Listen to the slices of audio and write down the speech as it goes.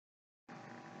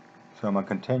So I'm going to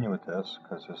continue with this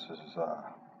because this is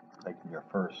making your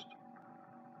first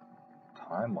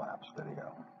time-lapse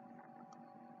video.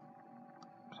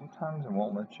 Sometimes it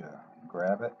won't let you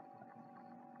grab it.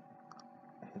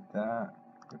 Hit that,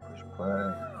 you push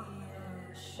play,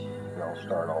 you'll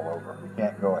start all over. You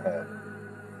can't go ahead.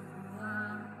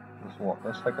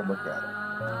 Let's take a look at it.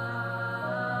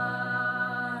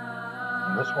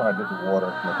 And this one I did the water,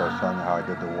 like I was telling you how I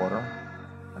did the water.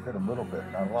 I did a little bit,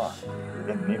 not a lot. You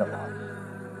didn't need a lot.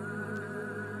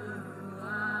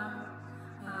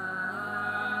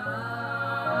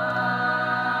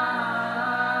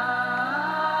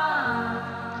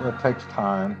 So it takes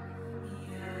time.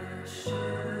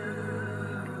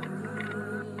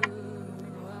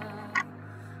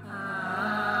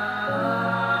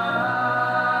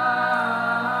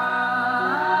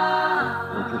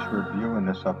 We're just reviewing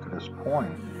this up to this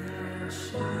point.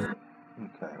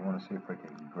 Okay, I want to see if I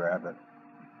can grab it.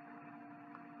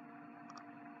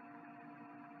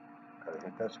 Gotta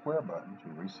hit that square button to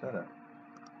reset it.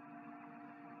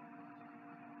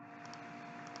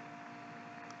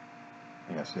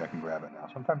 Yeah, see, I can grab it now.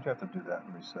 Sometimes you have to do that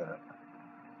and reset it.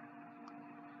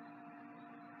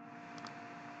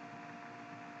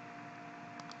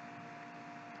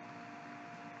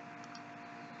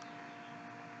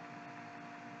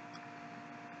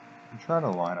 And try to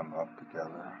line them up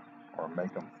together or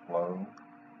make them flow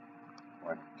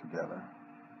like together.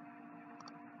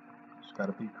 Just got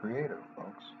to be creative,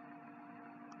 folks.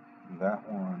 And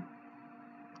that one.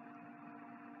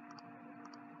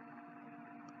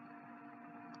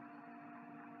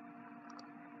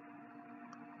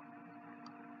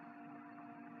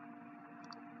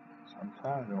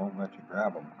 Sometimes it won't let you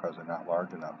grab them because they're not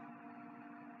large enough.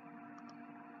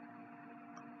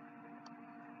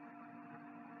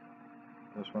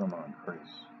 This one I'm going to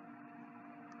increase.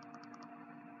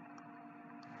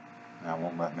 Now it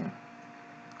won't let me,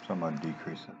 so I'm going to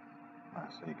decrease it.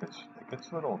 See, it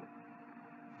gets a little,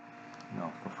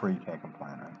 for free, you can't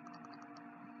complain, right?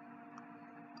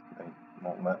 They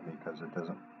won't let me because it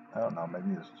doesn't, I don't know,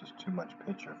 maybe it's just too much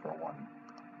picture for one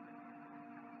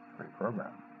free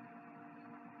program.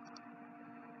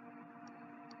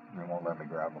 They won't let me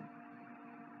grab them.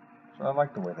 So I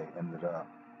like the way they ended up.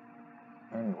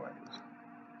 Anyways,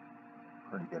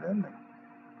 pretty good ending.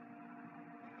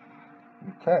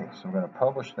 Okay, so I'm going to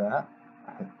publish that.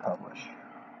 Hit publish.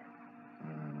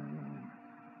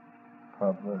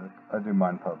 Public. I do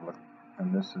mine public.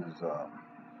 And this is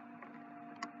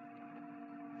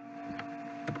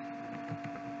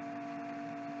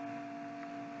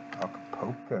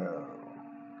Acapulco.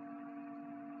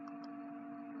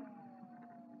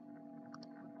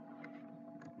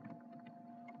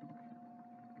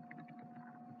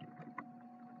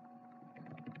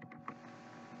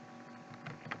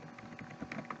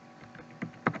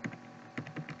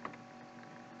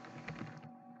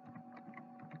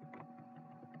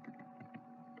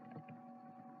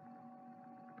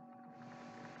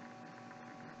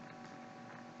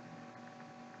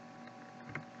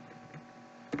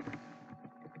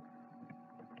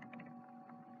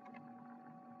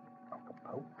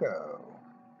 Acapulco.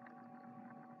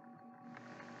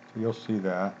 So you'll see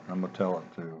that. I'm going to tell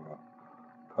it to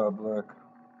public.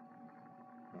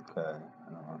 Okay,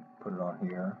 and I'm going to put it on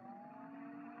here.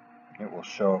 It will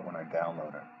show it when I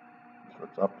download it. So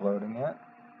it's uploading it,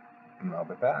 and I'll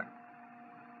be back.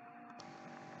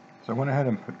 So I went ahead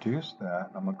and produced that.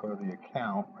 I'm going to go to the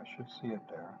account. I should see it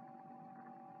there.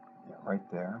 Yeah,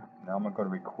 right there. Now I'm going to go to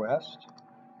request.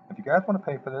 If you guys want to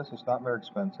pay for this, it's not very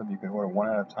expensive. You can order one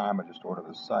at a time. I just order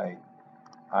the site.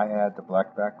 I add the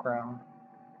black background.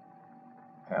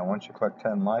 And once you collect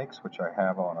 10 likes, which I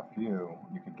have on a few,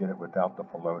 you can get it without the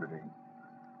validity.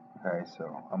 Okay,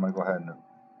 so I'm going to go ahead and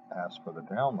ask for the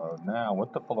download now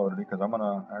with the validity because I'm going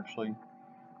to actually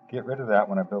get rid of that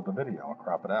when I build the video. I'll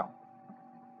crop it out.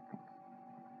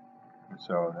 And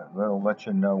so that'll let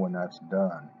you know when that's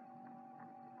done.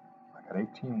 I got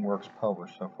 18 works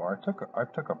published so far. I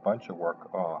took a bunch of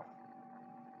work off.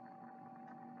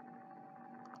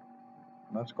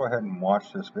 Let's go ahead and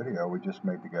watch this video we just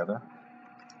made together.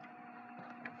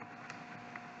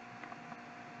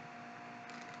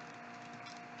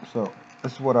 So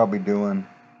this is what I'll be doing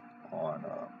on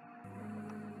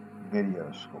video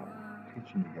school,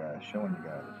 teaching you guys, showing you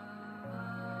guys.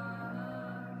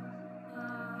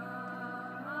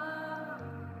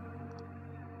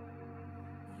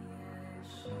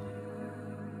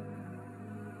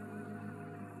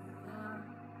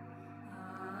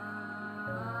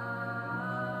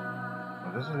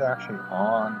 Well, this is actually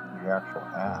on the actual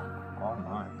app,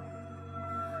 online.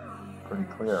 Pretty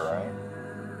clear, right?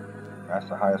 That's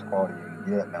the highest quality you can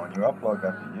get. Now when you upload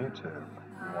that to YouTube,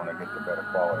 you want to get the better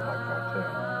quality like that too.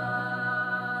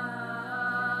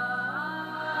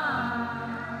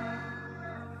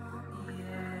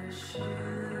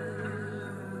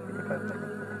 Look at that thing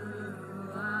up there.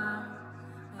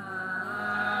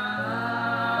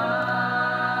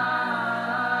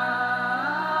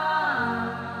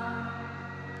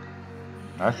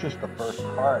 That's just the first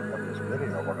part of this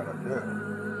video we're going to do.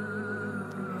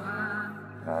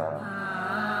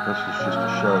 This is just to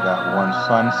show that one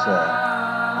sunset.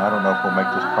 I don't know if we'll make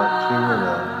this part 2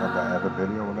 of the other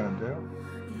video we're going to do.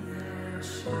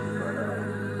 But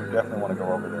we definitely want to go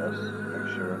over this,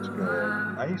 make sure it's good.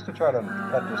 I used to try to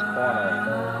cut this corner, and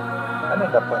I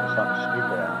ended up putting something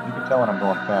stupid out. You can tell when I'm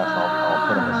going fast, I'll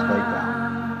put a mistake out.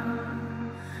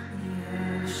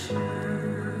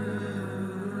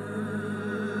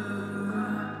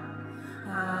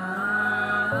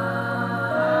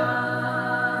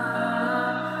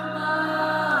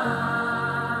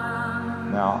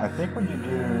 Now, I think when you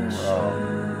do,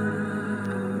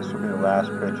 this will be the last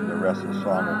pitch and the rest of the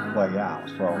song will play out.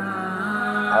 So,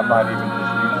 I might even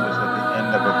just use this at the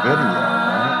end of a video,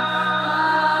 right?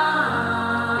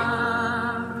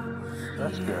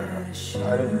 That's good.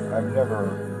 I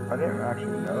didn't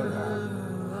actually know that.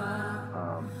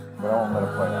 But I won't let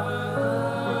it play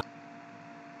out.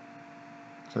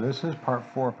 So this is part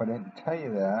 4 if I didn't tell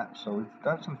you that. So we've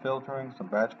done some filtering, some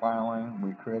batch filing.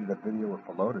 We created a video with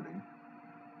Velocity.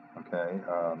 Okay,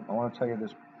 I want to tell you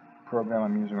this program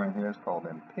I'm using right here is called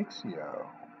Mpixio.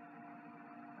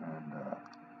 And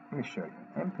let me show you.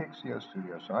 Mpixio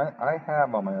Studio. So I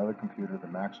have on my other computer the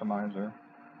maximizer.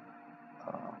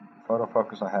 Photo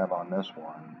focus I have on this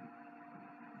one.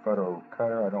 Photo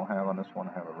cutter I don't have on this one.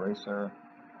 I have eraser.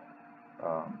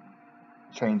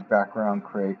 Change background,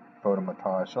 create photo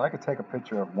montage. So I could take a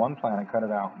picture of one planet, cut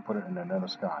it out, and put it in another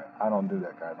sky. I don't do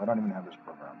that, guys. I don't even have this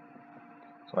program.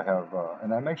 So I have,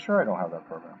 and I make sure I don't have that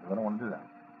program because I don't want to do that.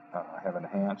 I have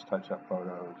enhanced, touch-up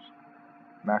photos,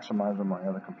 maximizer on my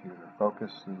other computer.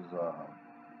 Focus is,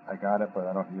 I got it, but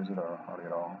I don't use it hardly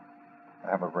at all.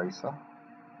 I have eraser.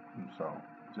 And so,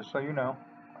 just so you know,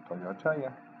 I told you I'd tell you.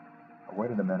 I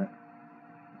waited a minute,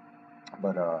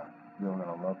 but you're going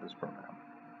to love this program.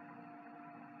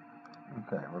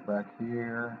 Okay, we're back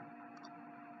here.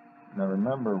 Now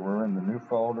remember, we're in the new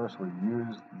folder, so we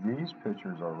used these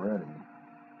pictures already.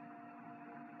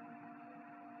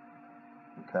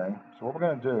 Okay, so what we're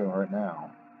going to do right now,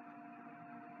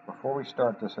 before we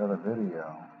start this other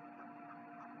video,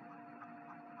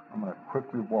 I'm going to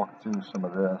quickly walk through some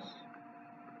of this.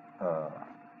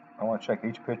 I want to check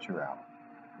each picture out.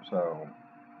 So,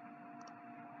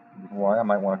 why I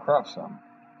might want to crop some.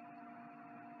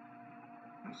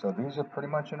 So these are pretty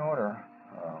much in order.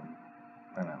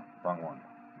 I know, wrong one.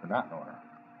 They're not in order.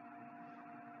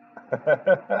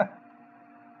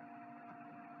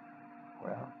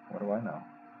 Well, what do I know?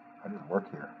 I just work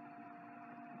here.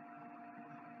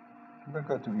 I'm going to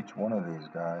go through each one of these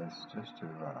guys just to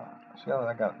see how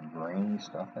I got grainy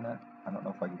stuff in it. I don't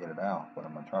know if I can get it out, but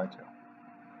I'm going to try to.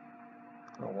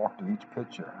 I'm going to walk through each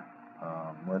picture.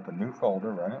 We're at the new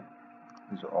folder, right?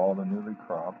 These are all the newly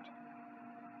cropped.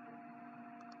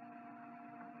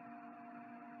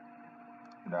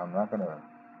 Now I'm not gonna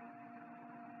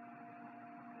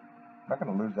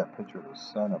lose that picture of the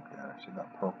sun up there. See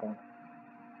that purple?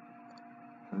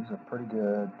 So these are pretty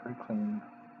good, pretty clean.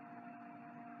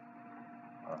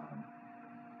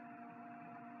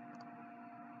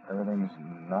 Everything's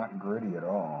not gritty at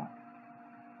all.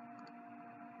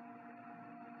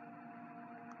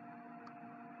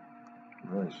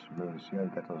 Really see how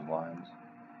you get those lines.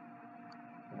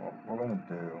 What we're gonna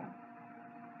do,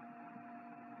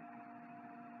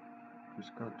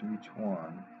 just go through each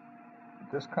one.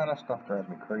 This kind of stuff drives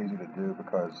me crazy to do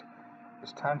because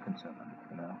it's time consuming,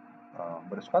 you know.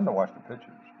 But it's fun to watch the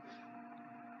pictures.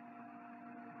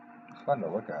 It's fun to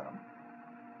look at them.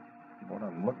 What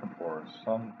I'm looking for is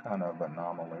some kind of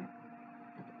anomaly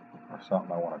or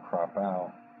something I want to crop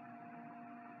out.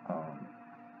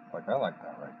 Like I like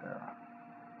that right there.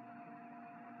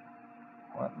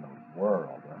 What in the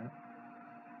world, right?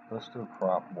 Let's do a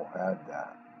crop. We'll add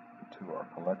that to our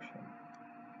collection.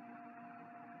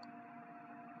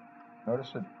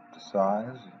 Notice the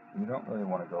size. You don't really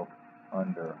want to go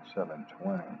under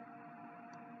 720.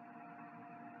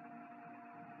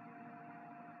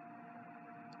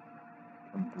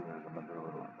 I'm going to do a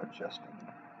little adjusting.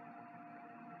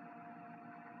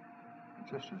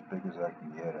 Just as big as I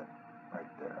can get it,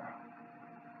 right there.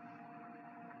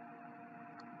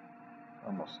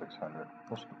 Almost 600.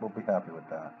 We'll be happy with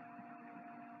that.